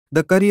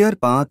The career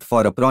path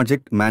for a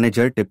project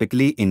manager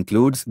typically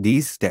includes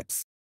these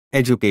steps.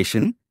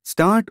 Education.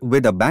 Start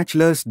with a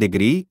bachelor's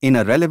degree in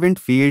a relevant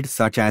field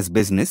such as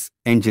business,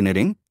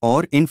 engineering,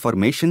 or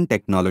information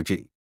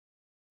technology.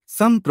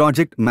 Some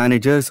project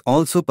managers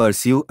also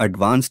pursue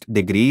advanced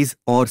degrees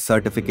or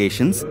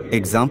certifications,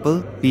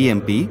 example,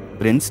 PMP,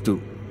 Prince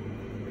 2.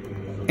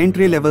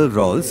 Entry-level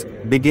roles.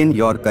 Begin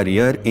your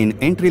career in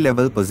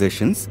entry-level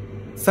positions,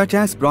 such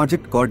as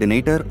project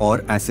coordinator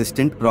or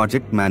assistant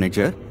project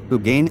manager, to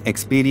gain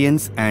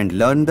experience and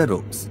learn the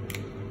ropes.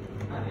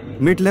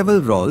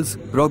 Mid-level roles.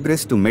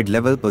 Progress to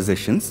mid-level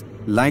positions,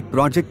 like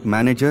project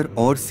manager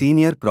or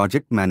senior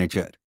project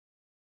manager.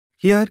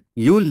 Here,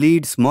 you'll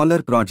lead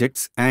smaller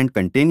projects and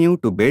continue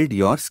to build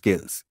your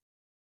skills.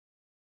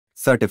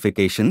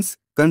 Certifications.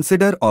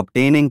 Consider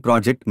obtaining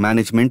project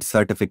management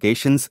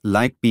certifications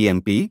like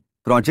PMP,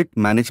 Project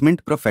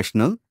Management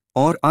Professional,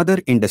 or other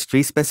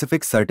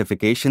industry-specific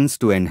certifications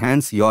to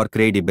enhance your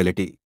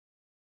credibility.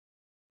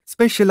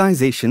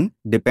 Specialization.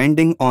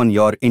 Depending on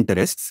your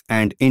interests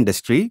and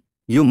industry,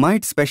 you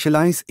might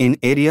specialize in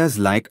areas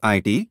like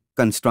IT,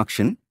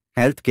 construction,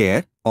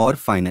 healthcare, or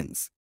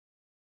finance.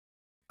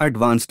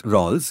 Advanced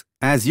roles.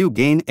 As you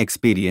gain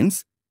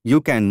experience, you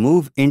can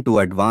move into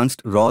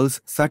advanced roles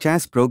such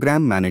as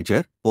program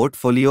manager,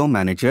 portfolio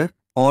manager,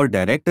 or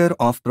director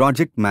of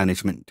project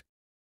management.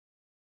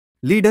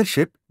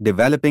 Leadership.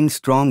 Developing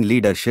strong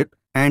leadership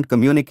and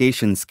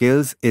communication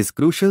skills is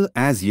crucial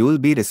as you'll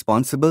be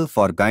responsible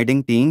for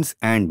guiding teams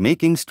and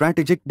making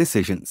strategic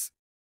decisions.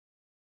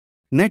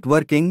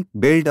 Networking.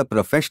 Build a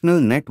professional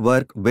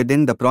network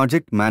within the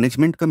project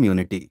management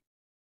community.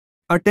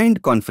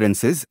 Attend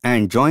conferences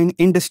and join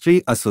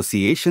industry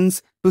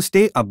associations to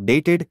stay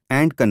updated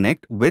and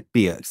connect with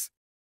peers.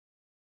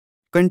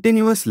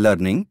 Continuous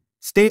learning.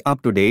 Stay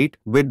up to date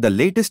with the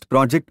latest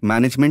project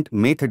management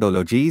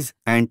methodologies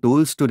and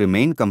tools to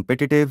remain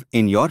competitive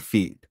in your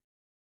field.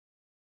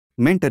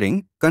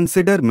 Mentoring.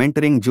 Consider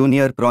mentoring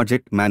junior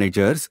project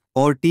managers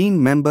or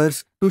team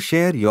members to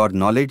share your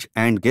knowledge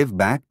and give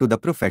back to the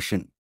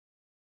profession.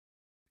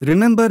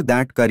 Remember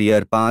that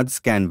career paths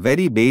can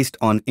vary based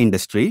on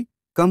industry,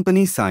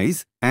 company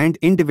size, and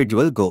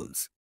individual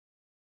goals.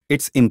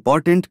 It's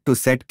important to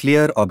set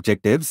clear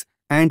objectives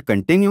and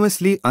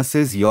continuously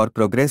assess your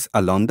progress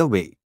along the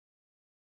way.